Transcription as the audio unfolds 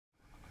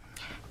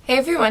Hey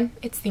everyone,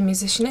 it's the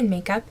Musician in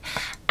Makeup,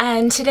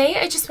 and today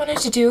I just wanted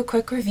to do a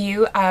quick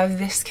review of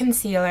this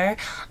concealer.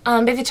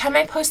 By the time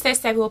I post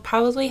this, I will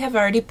probably have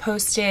already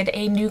posted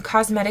a new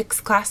Cosmetics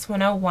Class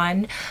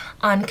 101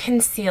 on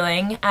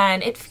concealing,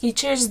 and it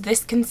features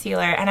this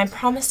concealer, and I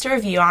promised a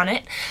review on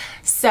it,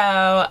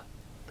 so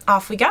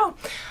off we go.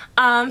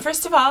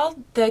 First of all,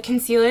 the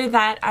concealer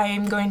that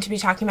I'm going to be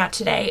talking about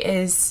today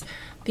is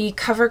the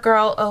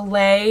CoverGirl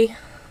Olay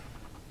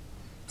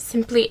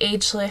Simply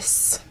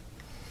Ageless.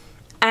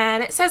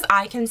 And it says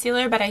eye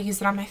concealer, but I use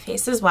it on my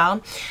face as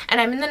well. And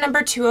I'm in the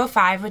number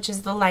 205, which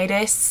is the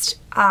lightest.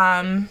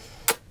 I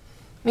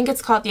think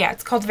it's called, yeah,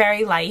 it's called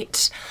Very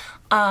Light.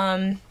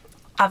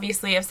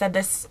 Obviously, I've said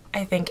this,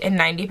 I think, in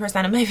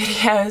 90% of my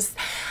videos.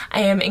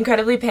 I am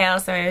incredibly pale,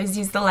 so I always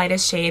use the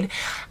lightest shade.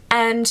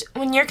 And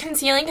when you're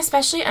concealing,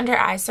 especially under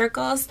eye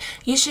circles,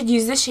 you should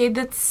use the shade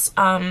that's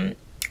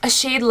a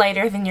shade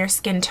lighter than your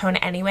skin tone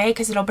anyway,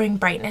 because it'll bring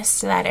brightness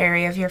to that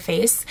area of your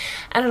face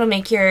and it'll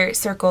make your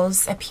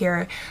circles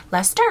appear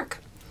less dark.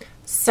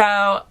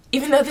 So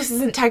even though this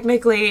isn't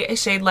technically a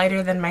shade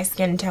lighter than my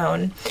skin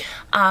tone,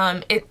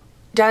 it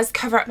does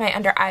cover up my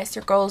under eye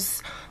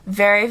circles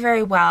very,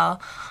 very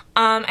well.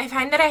 I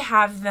find that I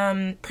have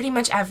them pretty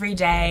much every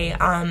day.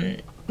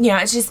 You know,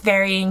 it's just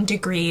varying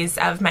degrees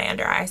of my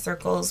under eye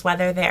circles,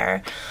 whether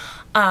they're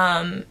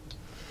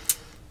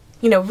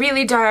you know,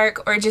 really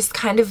dark or just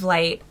kind of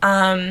light.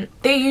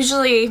 They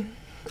usually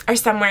are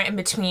somewhere in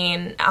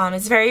between.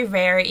 It's very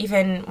rare,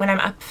 even when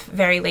I'm up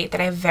very late, that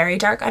I have very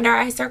dark under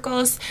eye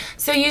circles.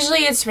 So usually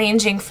it's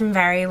ranging from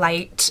very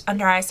light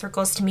under eye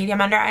circles to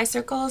medium under eye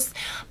circles.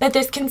 But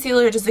this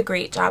concealer does a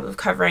great job of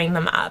covering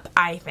them up,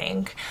 I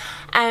think.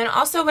 And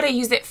also what I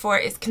use it for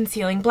is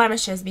concealing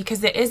blemishes,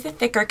 because it is a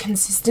thicker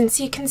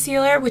consistency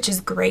concealer, which is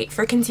great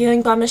for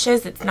concealing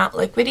blemishes. It's not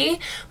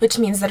liquidy, which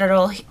means that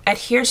it'll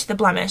adhere to the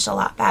blemish a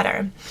lot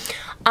better.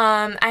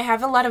 I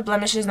have a lot of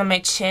blemishes on my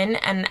chin,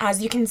 and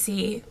as you can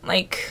see,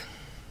 like,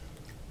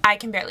 I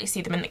can barely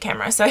see them in the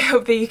camera, so I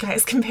hope that you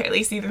guys can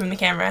barely see them in the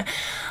camera.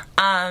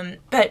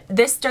 But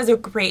this does a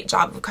great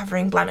job of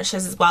covering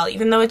blemishes as well,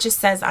 even though it just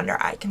says under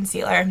eye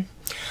concealer.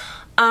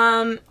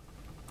 I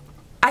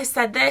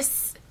said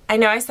this, I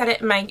know I said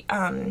it in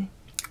my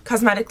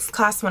Cosmetics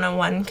Class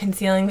 101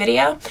 concealing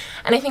video,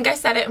 and I think I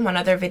said it in one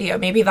other video,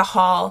 maybe the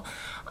haul,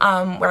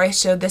 where I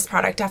showed this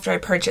product after I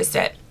purchased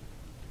it.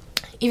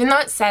 Even though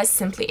it says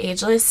Simply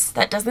Ageless,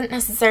 that doesn't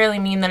necessarily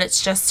mean that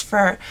it's just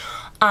for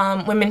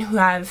women who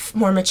have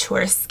more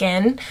mature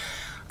skin.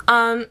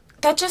 All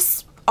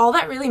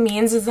that really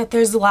means is that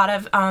there's a lot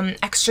of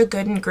extra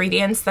good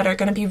ingredients that are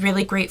going to be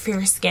really great for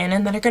your skin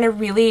and that are going to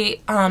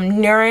really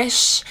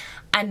nourish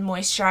and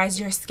moisturize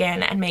your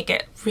skin and make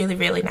it really,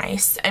 really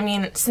nice. I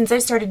mean, since I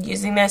started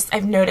using this,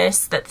 I've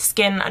noticed that the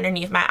skin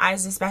underneath my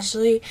eyes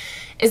especially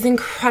is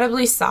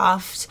incredibly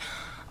soft.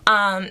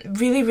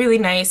 Really, really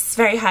nice,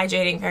 very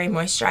hydrating, very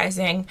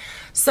moisturizing.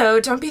 So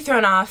don't be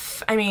thrown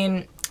off. I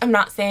mean, I'm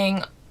not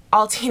saying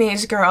all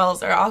teenage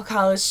girls or all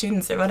college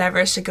students or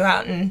whatever should go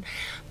out and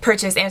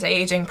purchase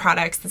anti-aging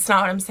products. That's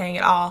not what I'm saying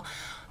at all.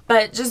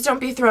 But just don't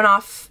be thrown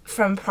off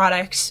from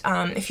product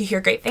if you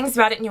hear great things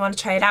about it and you want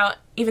to try it out,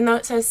 even though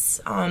it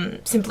says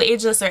Simply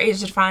Ageless or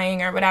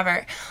age-defying or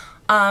whatever.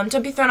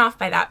 Don't be thrown off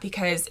by that,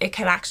 because it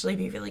can actually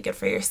be really good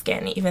for your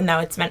skin, even though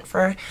it's meant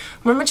for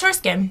more mature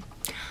skin.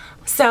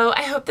 So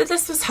I hope that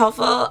this was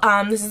helpful.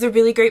 This is a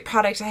really great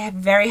product. I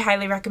very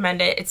highly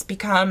recommend it. It's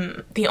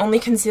become the only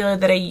concealer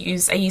that I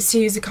use. I used to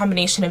use a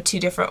combination of two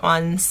different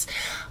ones,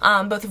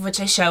 both of which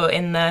I show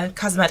in the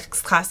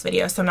cosmetics class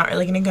video, so I'm not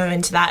really going to go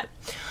into that.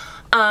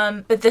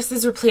 But this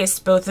has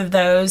replaced both of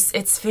those.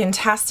 It's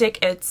fantastic.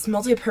 It's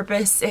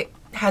multi-purpose. It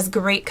has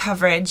great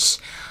coverage.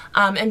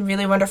 And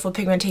really wonderful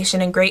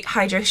pigmentation and great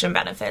hydration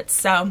benefits.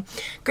 So,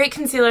 great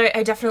concealer.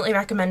 I definitely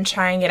recommend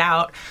trying it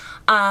out.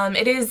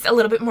 It is a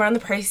little bit more on the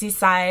pricey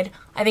side.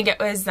 I think it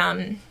was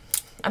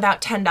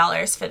about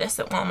 $10 for this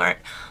at Walmart.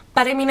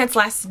 But I mean, it's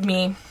lasted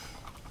me,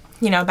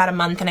 you know, about a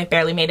month, and I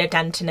barely made a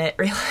dent in it,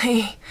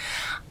 really.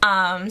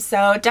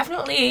 So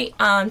definitely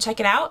check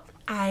it out.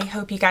 I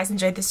hope you guys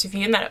enjoyed this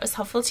review and that it was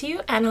helpful to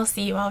you, and I'll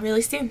see you all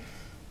really soon.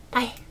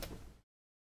 Bye.